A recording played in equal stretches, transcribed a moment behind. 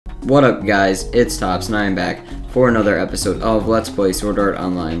What up, guys? It's Tops, and I am back for another episode of Let's Play Sword Art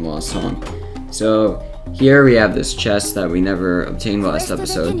Online Lost Song. So, here we have this chest that we never obtained last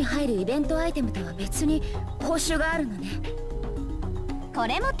episode.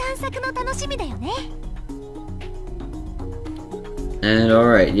 And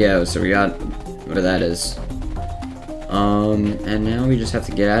alright, yeah, so we got whatever that is. And now we just have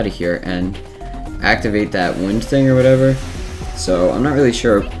to get out of here and activate that wind thing or whatever. So, I'm not really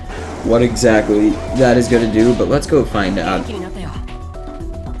sure what exactly that is going to do, but let's go find out.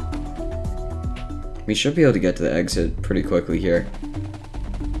 We should be able to get to the exit pretty quickly here.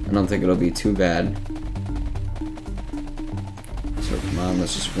 I don't think it'll be too bad. So come on,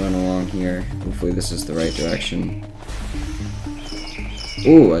 let's just run along here. Hopefully this is the right direction.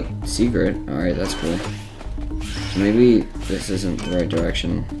 Ooh, a secret. Alright, that's cool. So maybe this isn't the right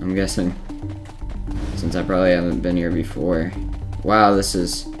direction, I'm guessing. Since I probably haven't been here before. Wow, this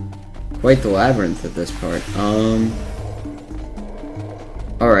is quite the labyrinth at this part.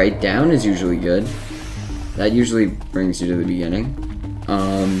 Alright, down is usually good. That usually brings you to the beginning.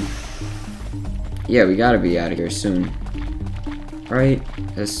 Yeah, we gotta be out of here soon. Right?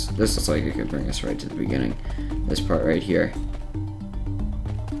 This looks like it could bring us right to the beginning. This part right here.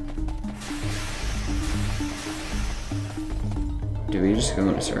 Do we just go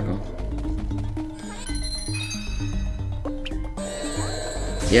in a circle?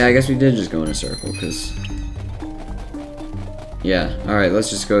 Yeah, I guess we did just go in a circle, because... Yeah, alright, let's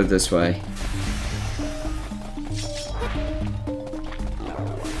just go this way.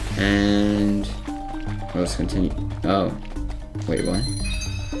 And... let's continue. Oh. Wait, what?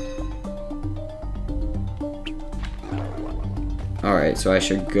 Alright, so I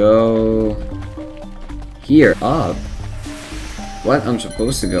should go... here, up? What? I'm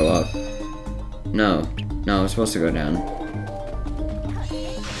supposed to go up. No. No, I'm supposed to go down.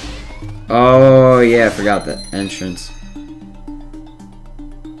 Oh, yeah, I forgot the entrance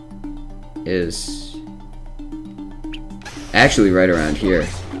is actually right around here.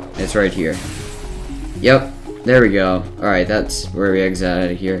 It's right here. Yep, there we go. Alright, that's where we exit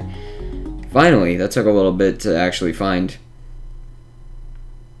out of here. Finally, that took a little bit to actually find.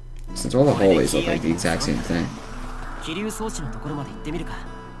 Since all the hallways look like the exact same thing.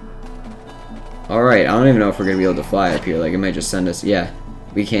 Alright, I don't even know if we're gonna be able to fly up here. Like, it might just send us. Yeah,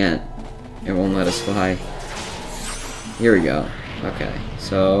 we can't. It won't let us fly. Here we go. Okay,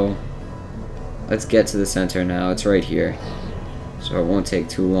 so let's get to the center now. It's right here, so it won't take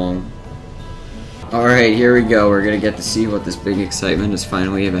too long. Alright, here we go. We're gonna get to see what this big excitement is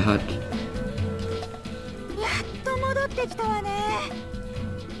finally about.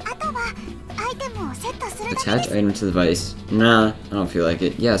 Attach item to the device. Nah, I don't feel like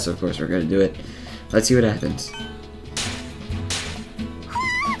it. Yes, of course we're gonna do it. Let's see what happens.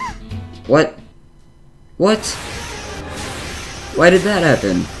 What? What? Why did that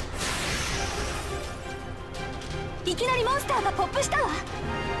happen?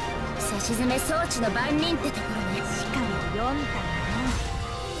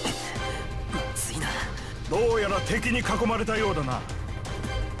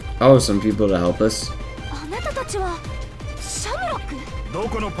 Oh, some people to help us.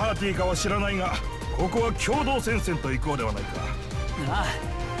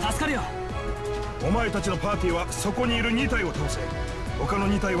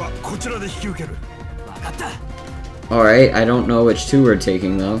 Alright, I don't know which two we're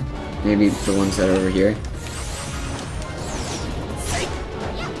taking though. Maybe the ones that are over here.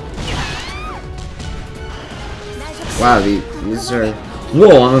 Wow, these are...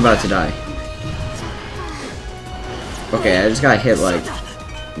 Whoa, I'm about to die. Okay, I just got hit like...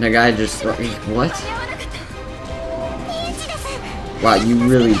 The guy just... What? Wow, you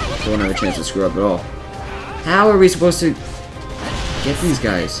really don't have a chance to screw up at all. How are we supposed to get these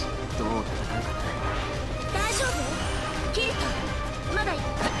guys?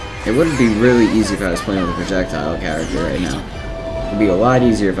 It wouldn't be really easy if I was playing with a projectile character right now. It'd be a lot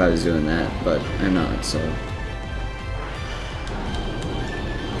easier if I was doing that, but I'm not, so...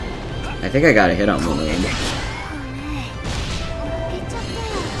 I think I got a hit on one of them.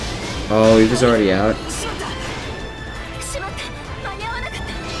 Oh, he was already out.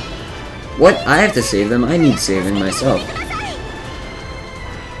 What? I have to save them? I need saving myself.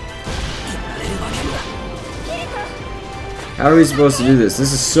 How are we supposed to do this?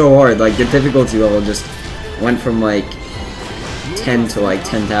 This is so hard. Like, the difficulty level just went from like 10 to like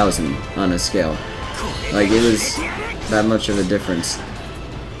 10,000 on a scale. Like, it was that much of a difference.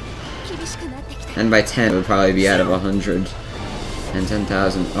 And by 10 it would probably be out of 100. And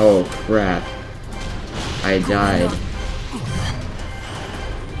 10,000. Oh crap. I died.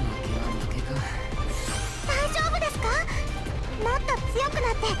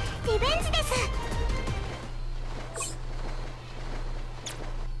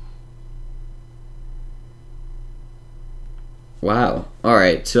 wow.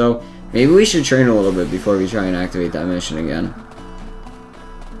 Alright, so maybe we should train a little bit before we try and activate that mission again.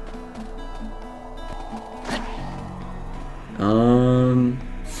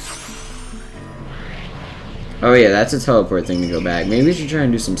 Oh yeah, that's a teleport thing to go back. Maybe we should try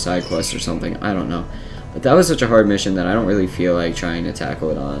and do some side quests or something. I don't know. But that was such a hard mission that I don't really feel like trying to tackle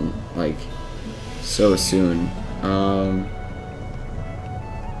it on, like, so soon. So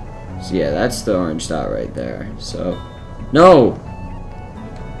yeah, that's the orange dot right there. So, no!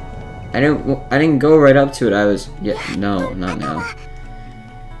 I didn't go right up to it. I was, yeah, no, not now.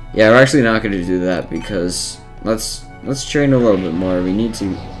 Yeah, we're actually not going to do that because let's train a little bit more. We need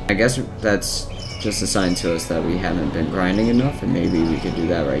to, I guess that's just a sign to us that we haven't been grinding enough, and maybe we could do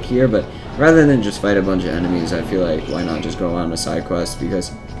that right here. But rather than just fight a bunch of enemies, I feel like why not just go on a side quest,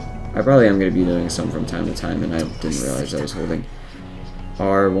 because I probably am going to be doing some from time to time, and I didn't realize I was holding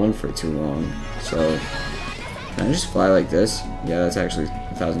R1 for too long. So can I just fly like this? Yeah, that's actually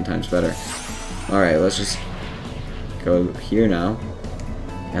 1,000 times better. Alright, let's just go here now,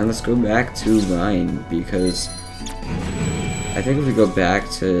 and let's go back to mine, because I think if we go back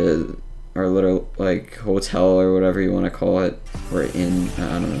to our little, like, hotel or whatever you want to call it, or inn,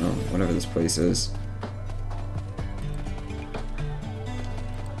 I don't know, whatever this place is.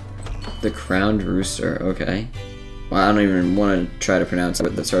 The Crowned Rooster, okay. Well, I don't even want to try to pronounce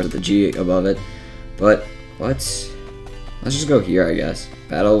it that starts with the G above it, but let's just go here, I guess.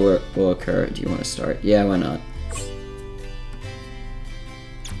 Battle will occur. Do you want to start? Yeah, why not?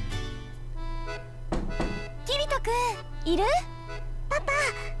 Kirito-kun, いる? Papa,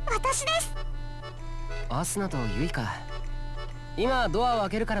 私です。アスナとユイか。今ドアを開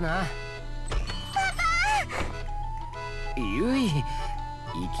けるからな。パパ！ユイ、い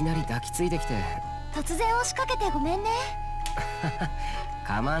きなり抱きついてきて。突然押しかけてごめんね。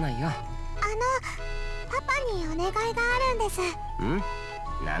構わないよ。パパにお願いがあるんです。ん？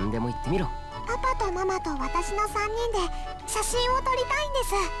何でも言ってみろ。パパとママと私の3人で写真を撮りたいんで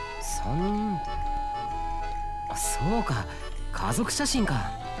す。3人？そうか、家族写真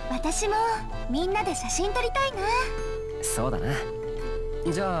か。私もみんなで写真撮りたいな。そうだな。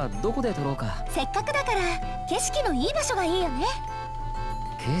じゃあどこで撮ろうか。せっかくだから景色のいい場所がいいよね。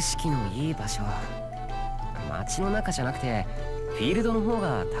景色のいい場所。街の中じゃなくてフィールドの方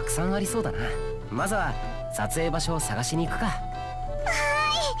がたくさんありそうだな。まずは撮影場所を探しに行くか。はーい、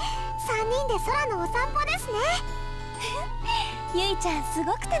3人で空のお散歩ですね。ゆいちゃんす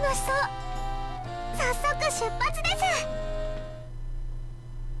ごく楽しそう。早速出発です。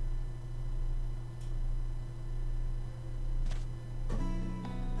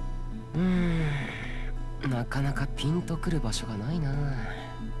なかなかピンとくる場所がないな。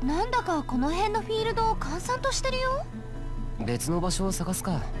なんだかこの辺のフィールドを閑散としてるよ。別の場所を探す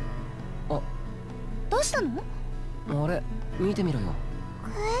か。あ、どうしたの？あれ、見てみろよ。ク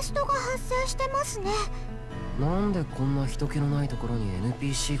エストが発生してますね。なんでこんな人気のないところに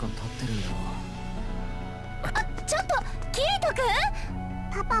NPC が立ってるんだろう。あ、ちょっとキリト君。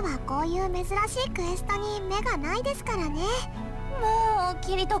パパはこういう珍しいクエストに目がないですからね。もう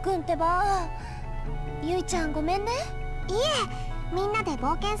キリト君ってば。ゆいちゃんごめんね。いえ、みんなで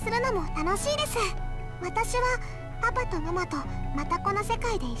冒険するのも楽しいです。私はパパとママとまたこの世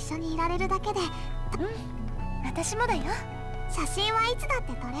界で一緒にいられるだけで。うん、私もだよ。写真はいつだっ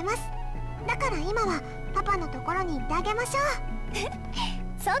て撮れます。だから今はパパのところに行ってあげましょう。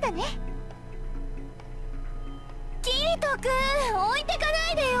そうだね。キリト君、置いてか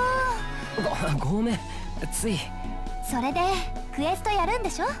ないでよ。ごめん、つい。それでクエストやるんで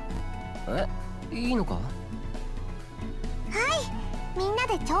しょ？え、いいのか？はい、みんな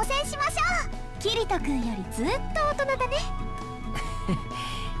で挑戦しましょう。キリト君よりずっと大人だね。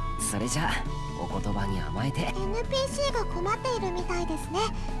それじゃあお言葉に甘えて。 NPC が困っているみたいですね。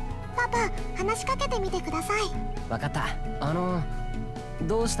パパ、話しかけてみてください。わかった。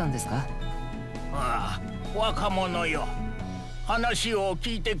どうしたんですか？ああ、若者よ。話を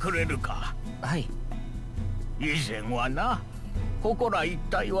聞いてくれるか？はい。以前はな、ここら一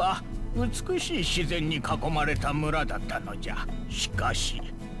帯は美しい自然に囲まれた村だったのじゃ。しかし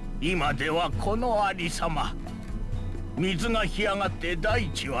今ではこのありさま。水が干上がって大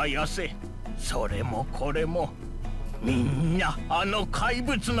地は痩せ、それもこれもみんなあの怪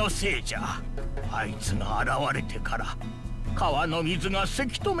物のせいじゃ。あいつが現れてから川の水がせ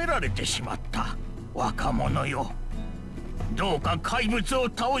き止められてしまった。若者よ、どうか怪物を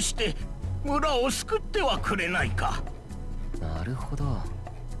倒して村を救ってはくれないか。なるほど、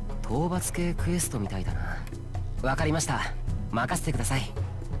討伐系クエストみたいだな。わかりました、任せてください。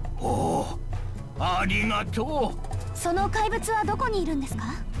おお、ありがとう。その怪物はどこにいるんですか？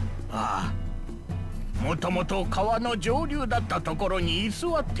ああ、もともと川の上流だったところに居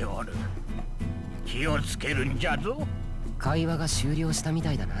座っておる。気をつけるんじゃぞ。会話が終了したみ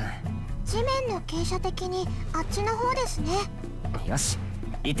たいだな。地面の傾斜的にあっちの方ですね。よし、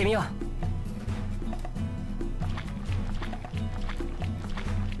行ってみよう。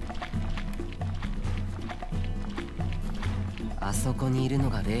あそこにいるの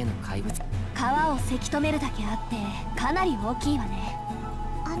が例の怪物。川をせき止めるだけあってかなり大きいわね。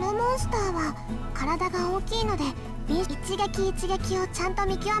あのモンスターは体が大きいので一撃一撃をちゃんと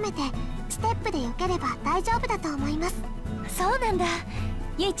見極めてステップで避ければ大丈夫だと思います。そうなんだ。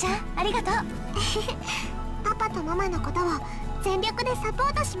ゆいちゃんありがとう。パパとママのことを全力でサポ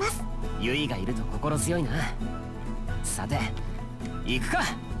ートします。ゆいがいると心強いな。さて行くか。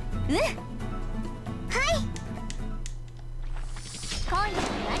うん、はい。今夜は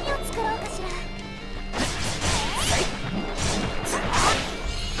何を作ろうかしら。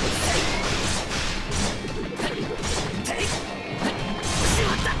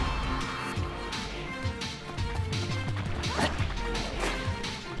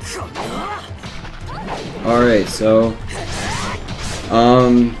Alright, so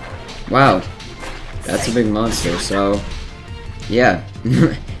wow, that's a big monster. So yeah,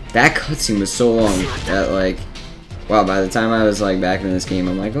 that cutscene was so long that like, wow, by the time I was like back in this game,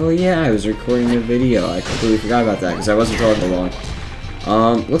 I'm like, oh yeah, I was recording a video. I completely forgot about that because I wasn't talking long.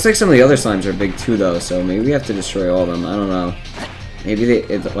 Looks like some of the other slimes are big too though, so maybe we have to destroy all of them. I don't know. Maybe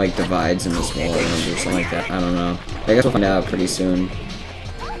it like divides into smaller ones or something like that. I don't know. I guess we'll find out pretty soon.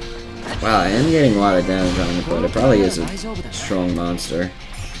 Wow, I am getting a lot of damage on it, but it probably is a strong monster.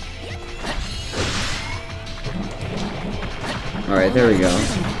 Alright, there we go.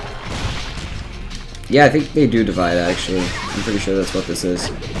 Yeah, I think they do divide, actually. I'm pretty sure that's what this is.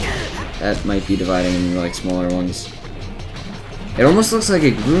 That might be dividing into, like, smaller ones. It almost looks like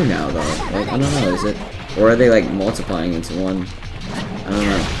it grew now, though. Like, I don't know, is it? Or are they, like, multiplying into one? I don't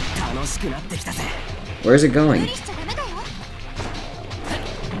know. Where is it going?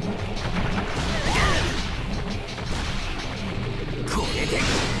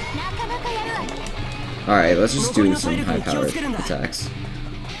 Alright, let's just do some high-powered attacks.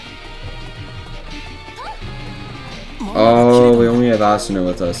 Oh, we only have Asuna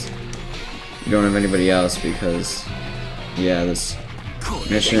with us. We don't have anybody else because, yeah, this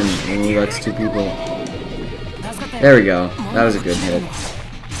mission only lets 2 people. There we go. That was a good hit.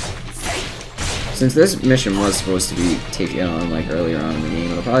 Since this mission was supposed to be taken on like earlier on in the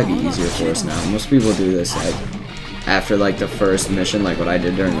game, it'll probably be easier for us now. Most people do this like after like the first mission, like what I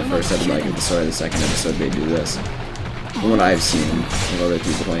did during the first episode, like at the start of the second episode, they do this. From what I've seen of other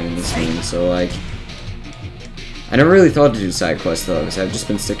people playing in this game, so like, I never really thought to do side quests though, because I've just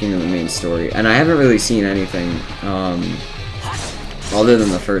been sticking to the main story, and I haven't really seen anything other than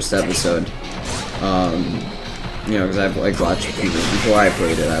the first episode. You know, because I've like watched people before I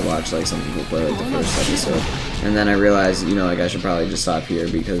played it. I watched like some people play like the first episode, and then I realized, you know, like I should probably just stop here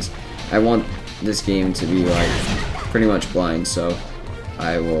because I want this game to be like pretty much blind, so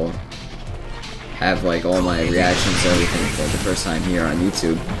I will have like all my reactions to everything for the first time here on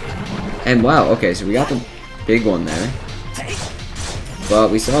YouTube. And wow, okay, so we got the big one there, but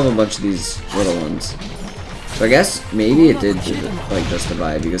we still have a bunch of these little ones. So I guess maybe it did like just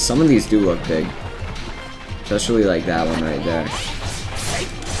divide because some of these do look big, especially like that one right there.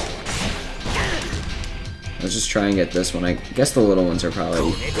 Let's just try and get this one. I guess the little ones are probably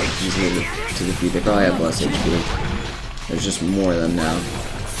easier to defeat. They probably have less HP. There's just more of them now,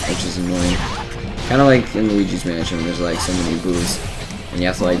 which is annoying. Kind of like in Luigi's Mansion, there's like so many boos, and you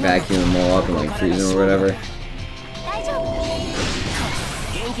have to like vacuum them all up and like freeze them or whatever.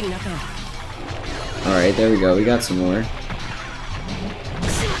 Alright, there we go. We got some more.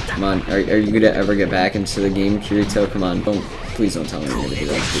 Come on, are you gonna ever get back into the game, Kirito? Come on, please don't tell me you're gonna do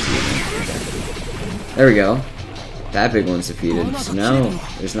that. Okay. There we go. That big one's defeated. So now,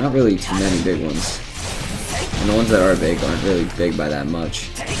 there's not really too many big ones. And the ones that are big aren't really big by that much.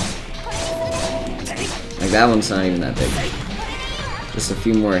 Like that one's not even that big. Just a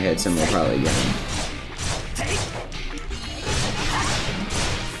few more hits and we'll probably get him.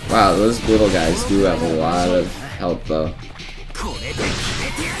 Wow, those little guys do have a lot of health though.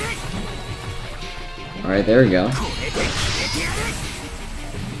 Alright, there we go.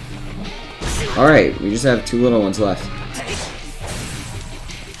 Alright, we just have 2 little ones left.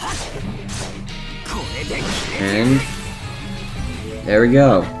 And there we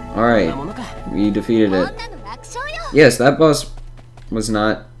go. Alright, we defeated it. Yes, that boss was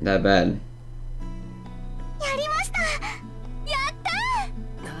not that bad.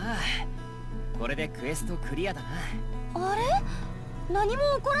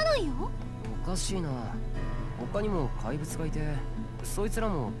 かしいな。他にも怪物がいて、そいつら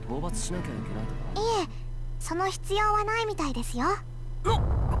も討伐しなきゃいけないとか。いえ、その必要はないみたいですよ。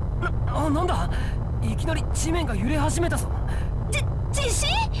なんだ、いきなり地面が揺れ始めたぞ。地震？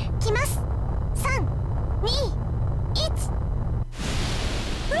来ます。3、2、1。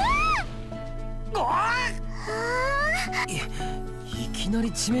いきな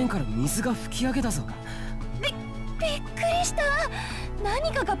り地面から水が吹き上げたぞ。びっくりした。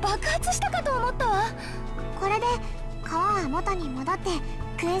何かが爆発したかと思ったわ。これで川は元に戻って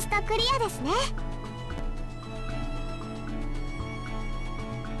クエストクリアですね。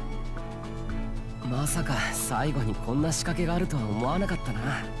まさか最後にこんな仕掛けがあるとは思わなかった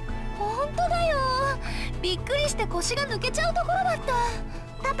な。本当だよ。びっくりして腰が抜けちゃうところだった。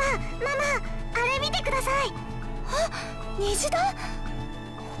パパ、ママ、あれ見てください。あ、虹だ。わ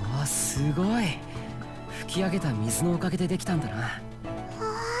あ、すごい。吹き上げた水のおかげでできたんだな。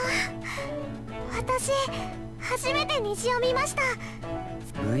私初めて虹を見ました。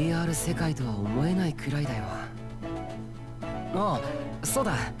 VR 世界とは思えないくらいだよ。ああ、そう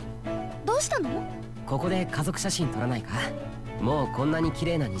だ。どうしたの？ここで家族写真撮らないか？もうこんなに綺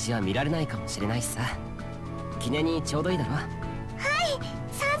麗な虹は見られないかもしれないしさ。記念にちょうどいいだろ。はい、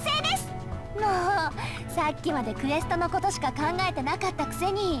賛成です。もうさっきまでクエストのことしか考えてなかったく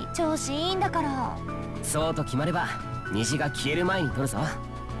せに調子いいんだから。そうと決まれば虹が消える前に撮るぞ。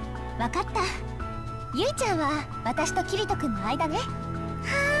わかった。ゆいちゃんは私とキリト君の間ね。は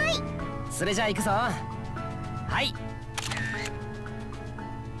ーい。それじゃあ行くぞ。はい。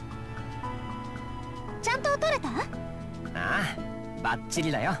ちゃんと撮れた？ああ、バッチリ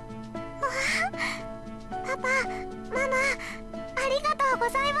だよ。パパ、ママ、ありがとうご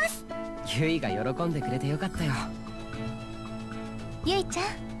ざいます。ゆいが喜んでくれてよかったよ。ゆいちゃん、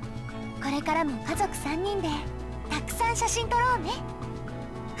これからも家族3人でたくさん写真撮ろうね。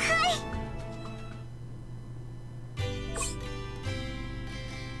はい。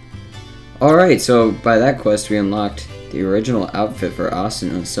Alright, so by that quest we unlocked the original outfit for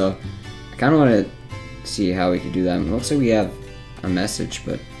Asuna, so I kind of want to see how we could do that. It looks like we have a message,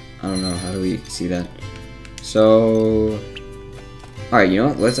 but I don't know, how do we see that? So, alright, you know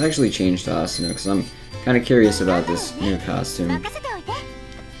what, let's actually change to Asuna, because I'm kind of curious about this new costume.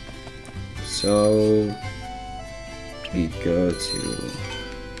 So, we go to,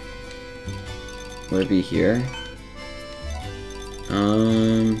 would it be here?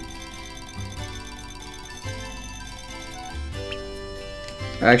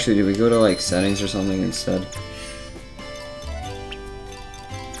 Actually, do we go to like settings or something instead?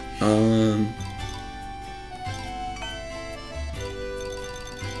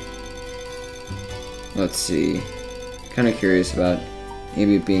 Let's see. Kind of curious about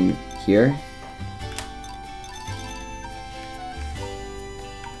maybe it being here.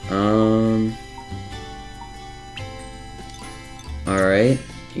 Alright,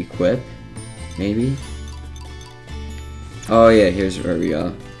 equip, maybe. Oh yeah, here's where we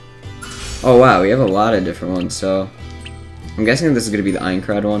go. Oh wow, we have a lot of different ones, so I'm guessing this is gonna be the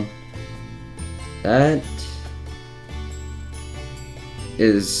Aincrad one. That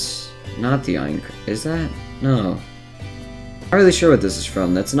is not the Aincrad. Is that? No. Not really sure what this is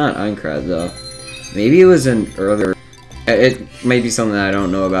from. That's not Aincrad though. Maybe it was an earlier. It might be something that I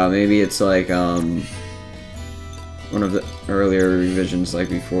don't know about. Maybe it's like one of the earlier revisions, like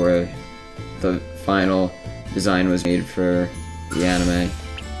before the final design was made for the anime.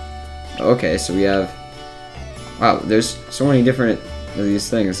 Okay, so we have, wow, there's so many different of these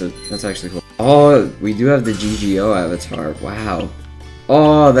things. That's actually cool. Oh, we do have the GGO avatar. Wow.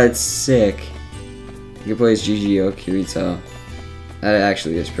 Oh, that's sick. You can play as GGO Kirito. That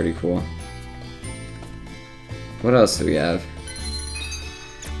actually is pretty cool. What else do we have?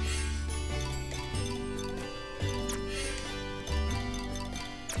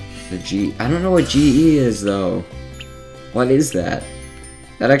 The G. I don't know what GE is though. What is that?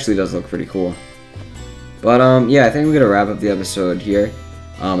 That actually does look pretty cool. But yeah, I think we're gonna wrap up the episode here.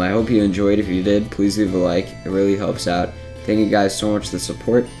 I hope you enjoyed. If you did, please leave a like. It really helps out. Thank you guys so much for the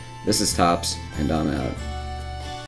support. This is Tops, and I'm out.